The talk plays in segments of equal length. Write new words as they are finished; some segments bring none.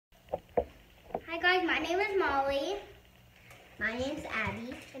guys, my name is Molly. My name's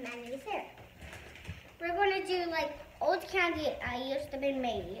Abby. And my name is Sarah. We're going to do like old candy I used to be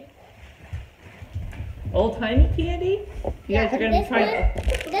made. Old timey candy? You guys are going to be trying.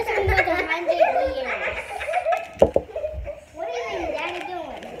 This one was 100 years. What are you and Daddy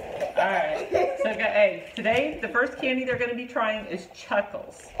doing? Alright. So, hey, today the first candy they're going to be trying is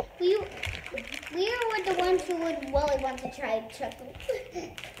Chuckles. We were the ones who would really want to try Chuckles.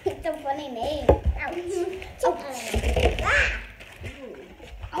 It's a funny name. Ouch.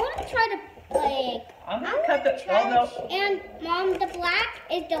 I want to try the like. I'm going to cut the. Oh, no. And Mom, the black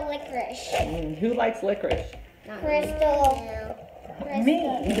is the licorice. Who likes licorice? Crystal. Me.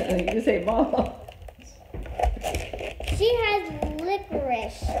 You say mom. She has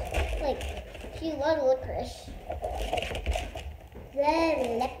licorice. Like, she loves licorice.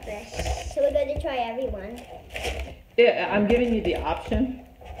 The licorice. So we're going to try everyone. Yeah, I'm giving you the option.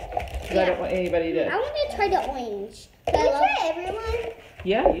 Because I don't want anybody I to. want to try the orange. Can we try everyone?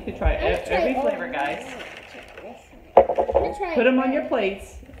 Yeah, you could try I'm gonna try every all flavor, of guys. I'm gonna try Put them on your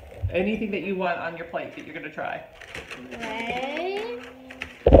plates. Anything that you want on your plate that you're going to try. red,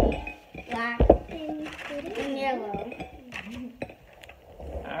 black, and yellow.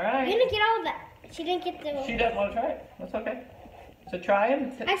 All right. You're gonna get all of that. She didn't get the. She doesn't want to try it. That's okay. So try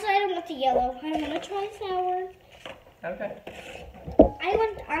them. Actually, I don't want the yellow. I want to try sour. Okay.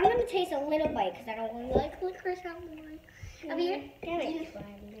 I'm gonna taste a little bite because I don't really like licorice that much. Over here.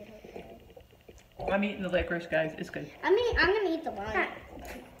 I'm eating the licorice, guys. It's good. I'm gonna eat the lime.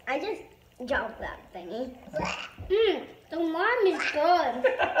 I just dropped that thingy. The lime is good.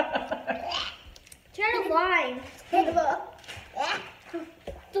 Try the lime.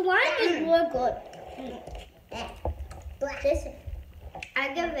 The lime is real good. This, I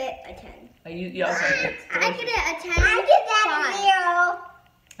give it a 10. Okay. It's I give it a 10. I give that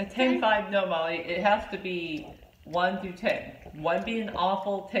a 10-5. No, Molly. It has to be 1 through 10. 1 being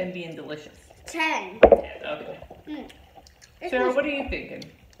awful, 10 being delicious. 10. Okay. Sarah, what are you thinking?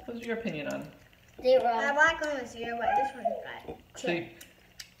 What's your opinion on it? 0. My black one was 0, but this one's got 10. See,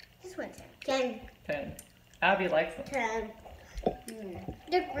 This one's 10. 10. Abby likes them. 10.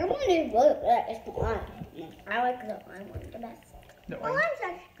 The green one is really good. It's the lime. I like the lime one the best. The The orange. lime's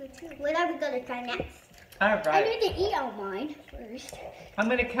actually good too. What are we going to try next? All I right. need to eat all mine first. I'm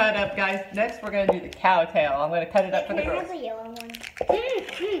going to cut up, guys. Next, we're going to do the cow tail. I'm going to cut it up for the Can I girls. have the yellow one?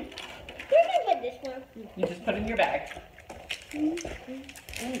 Mm. Where can I put this one? You just put it in your bag. But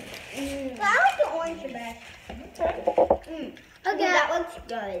I like the orange the best. Okay, That looks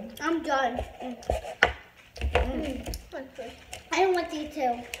good. I'm done. I don't want these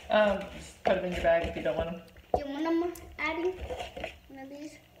two. Just put them in your bag if you don't want them. Do you want them, Abby? One of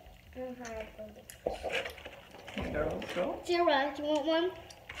these? Girls, go. Sarah, do you want one?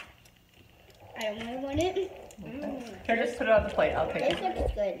 I don't really want it. Okay. Here, just put it on the plate. I'll take This it.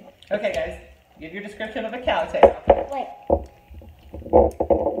 looks good. Okay, guys. Give your description of a cow tail. Wait. Look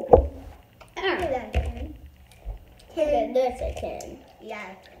at that. 10. This a 10.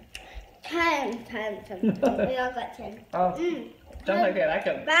 Yeah. 10. We all got 10. Oh, don't like that. I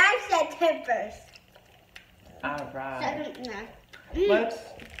can. But I said 10 first. All right. Second, no. Let's.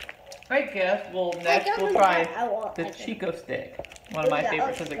 I guess next we'll try the Chico stick. One of my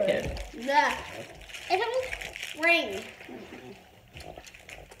favorites as a kid. Yeah. It's almost spring.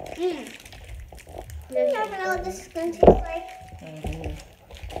 You never know what this is going to taste like.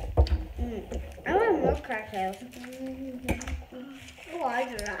 I want more cocktails. Oh, I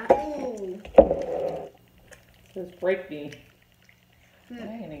do that. This break me.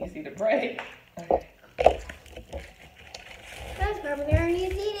 Ain't easy to break. That's probably very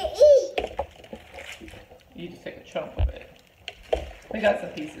easy to eat. You just take a chunk of it. We got some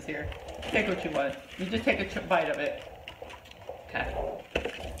pieces here. Take what you want. You just take a bite of it. Okay.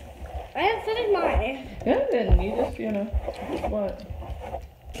 I haven't finished mine. Yeah, then you just, what?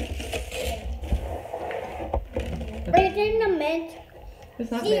 It's in the mint. It's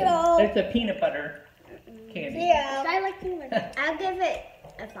not Zero. mint. It's a peanut butter candy. 0. I like peanut butter. I'll give it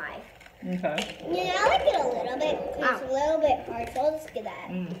a 5. Okay. Yeah, I like it a little bit. It's a little bit hard, so I'll just give that.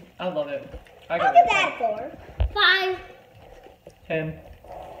 I love it. I'll give that a 4. 5. 10.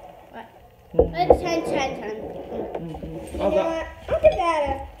 It's 10. I'll go. I'll give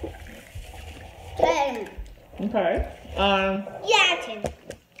that 10. Okay. Yeah, 10.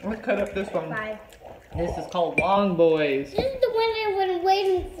 Let's cut up this one. 5. This is called Long Boys. This is the one I've been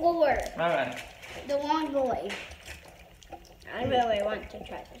waiting for. Alright. The long boy. I really want to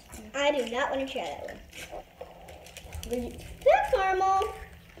try this. I do not want to try that one. That's caramel.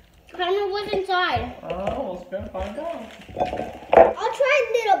 Caramel was inside. Oh, we'll spin find out. I'll try a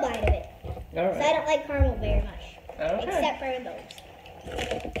little bite of it. So I Alright. don't like caramel very much. Okay. Except for those.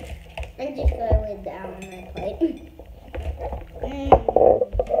 I'm just gonna lay down on my plate.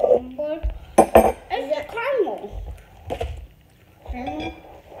 It's caramel. Caramel?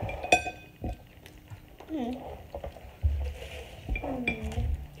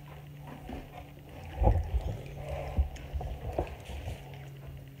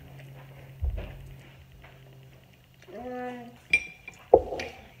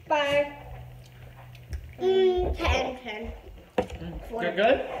 Five. 10. You're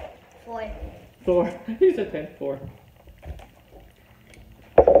good? 4. 4. He said 10. 4.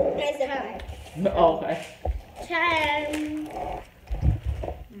 I said 5. Oh, okay. 10.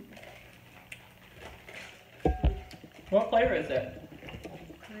 What flavor is it?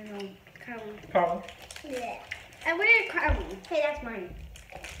 Caramel. Caramel. Yeah. I wanted caramel. Hey, that's mine.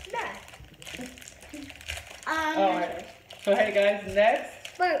 Yeah. Alright. So hey guys,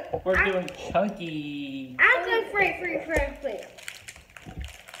 next But we're doing chunky. I'm going free.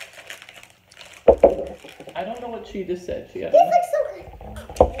 I don't know what she just said. She This looks so good.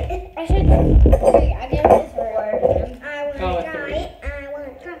 I said 3. I gave this 4. I want to Oh, try 3. it. I want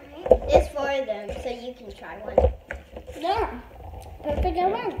to try it. There's 4 of them, so you can try one. Yeah. Perfect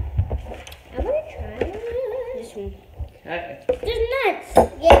one. I'm going to try this one. Okay. There's nuts.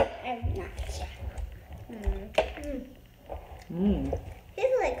 Yeah, I'm not. Mmm. This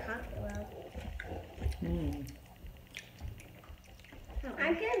is like coffee well. Mmm.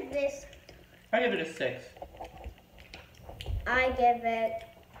 I give this. I give it a 6. I give it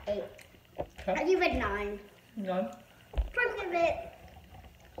 8. I give it 9. None. I give it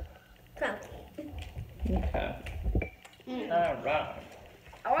 12. Okay. Alright.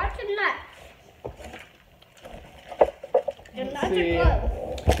 I want the nuts. The nuts see. are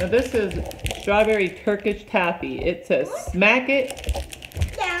close. Now this is strawberry Turkish taffy. It says smack it,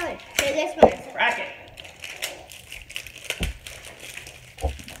 Down. So this one. crack it.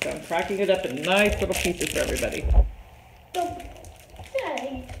 So I'm cracking it up in nice little pieces for everybody.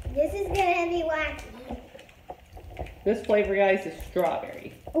 This is gonna be wacky. This flavor, guys, is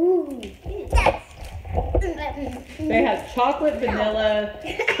strawberry. Ooh. Yes. They have chocolate, vanilla,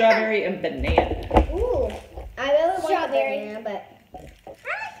 strawberry, and banana. Ooh. I really want Strawberry. the banana, but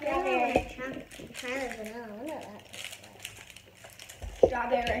Strawberry. Try the vanilla. Look at that.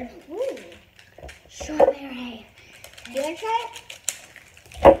 Strawberry. Ooh. Strawberry. Do you want to try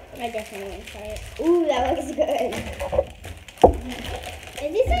it? I definitely want to try it. Ooh, that looks good.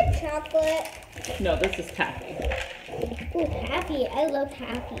 Is this like chocolate? No, this is taffy. Ooh, taffy. I love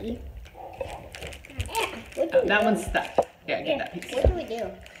taffy. Yeah. That one's stuck. Yeah, get that piece. What do we do?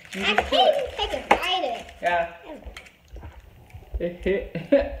 You I just do can't it. even take a bite of it. Yeah.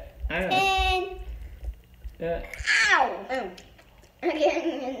 I don't know. And Yeah. ow! I can't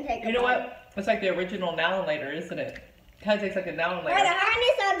even take a You know bite. what? It's like the original now and later, isn't it? Kind of tastes like a now and For the later.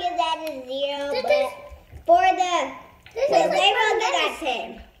 hardness, I'll give that a 0. This But is- for the This flavor, is I'll give that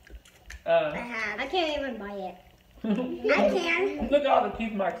 10. Uh, I can't even buy it. I can. Look at all the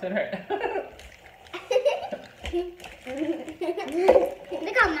teeth marks in her.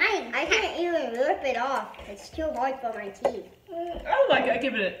 Look how mine. I can't even rip it off. It's too hard for my teeth. I like it. I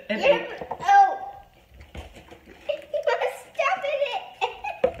give it an 8. Oh. Stop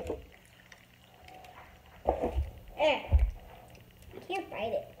it. I can't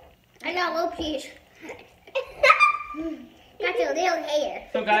bite it. I got a little piece. Got your little hair.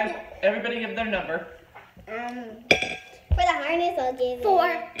 So guys, everybody give their number. For the harness, I'll give 4.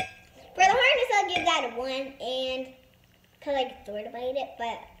 it. For the harness, I'll give that a 1, and cause I could sort of bite it,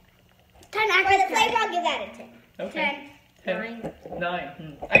 but 10 for the after flavor, I'll give that a 10. Okay. 9.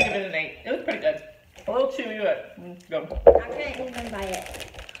 9. I give it an 8. It was pretty good. A little chewy, but go. I can't even bite it.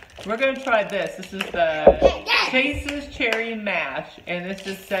 We're gonna try this. This is the Yeah. Chase's Cherry Mash, and this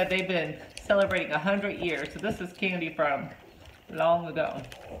just said they've been celebrating 100 years. So this is candy from long ago.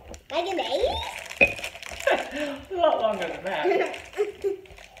 Like in the 80s? A lot longer than that.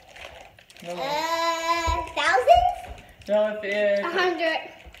 No, Thousands? no, it is 100.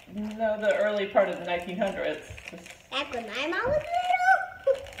 no the early part of the 1900s. Back when my mom was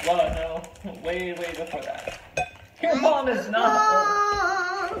little? Well, no, way before that. Your mom is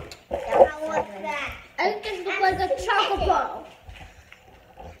not old. What's that? I think it looks like a chocolate ball.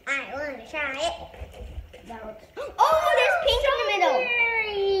 I want to try it. Oh, there's pink in the middle.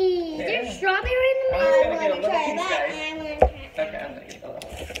 Yeah. There's strawberry in the I'm middle. just gonna I get a want to little try piece, that. guys. I want to try Okay, I'm gonna get a little.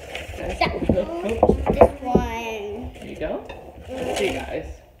 Oops. This one. There you go. See, guys.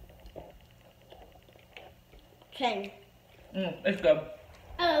 10. It's good.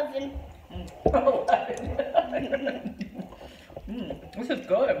 11. This is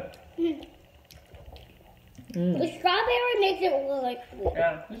good. The strawberry makes it look like sweet.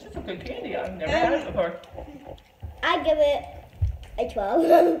 Yeah, this is a good candy. I've never had it before. I give it a 12.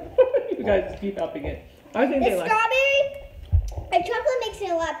 You guys keep upping it. I think The they like. strawberry, the chocolate makes it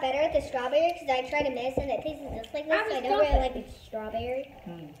a lot better with the strawberry because I tried a mix and it tastes just like this. So I don't really like the strawberry.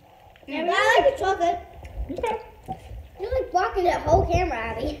 Yeah, But I like the chocolate. Okay. You're like blocking that whole camera,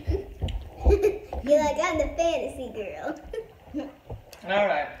 Abby. You're like, I'm the fantasy girl. All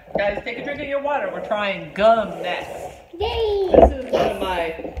right, guys, take a drink of your water. We're trying gum next. Yay! This is one of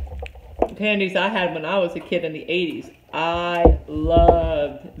my candies I had when I was a kid in the 80s. I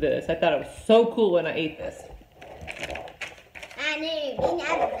loved this. I thought it was so cool when I ate this. I know, me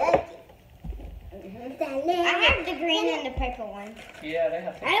not I have the green and the purple one. Yeah, they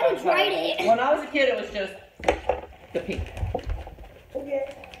have some I haven't fun tried colors. it. When I was a kid, it was just the pink.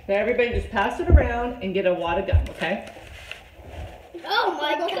 Okay. So everybody just pass it around and get a wad of gum, okay? Oh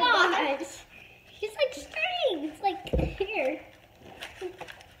my gosh! It's like string. It's like here.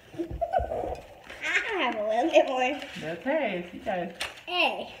 I have a little bit more. Okay, you guys.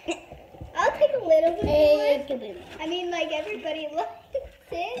 Hey. I'll take a little bit Hey, more. I mean, like everybody likes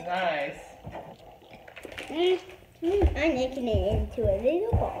it. Nice. I'm making it into a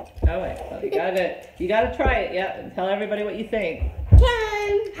little ball. Oh wait, so you gotta try it, yeah, and tell everybody what you think. 100.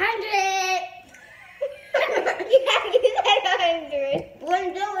 You said 100.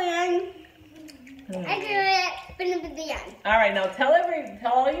 1 billion. All right, now tell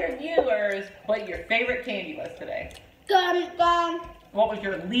all your viewers what your favorite candy was today. Gum. What was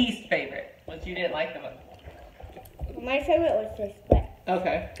your least favorite? What you didn't like the most? My favorite was this split.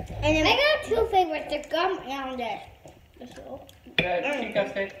 Okay. And then I got two favorites: the gum and the soap. Good. Chico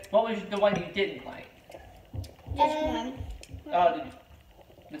stick. What was the one you didn't like? This one. Oh,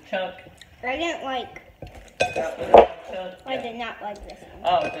 the chunk. I didn't like. That was the chunk. I did not like this one.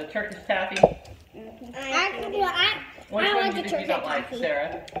 Oh, the Turkish taffy. Actually, I Which like one the did you turkey not like, taffy.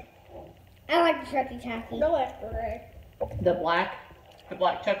 Sarah? I like the turkey taffy. The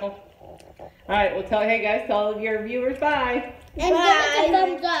black chuckle. All right, well, tell all of your viewers bye. And give us a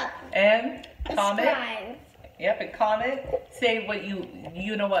thumbs up. And comment. Subscribe. Yep, and comment. Say what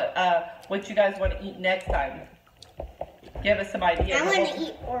what you guys want to eat next time. Give us some ideas. I want to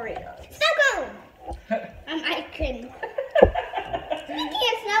eat Oreos. Snow cone. Ice cream. You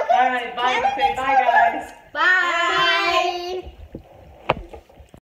can't snow cone. All right, bye. Say bye, guys.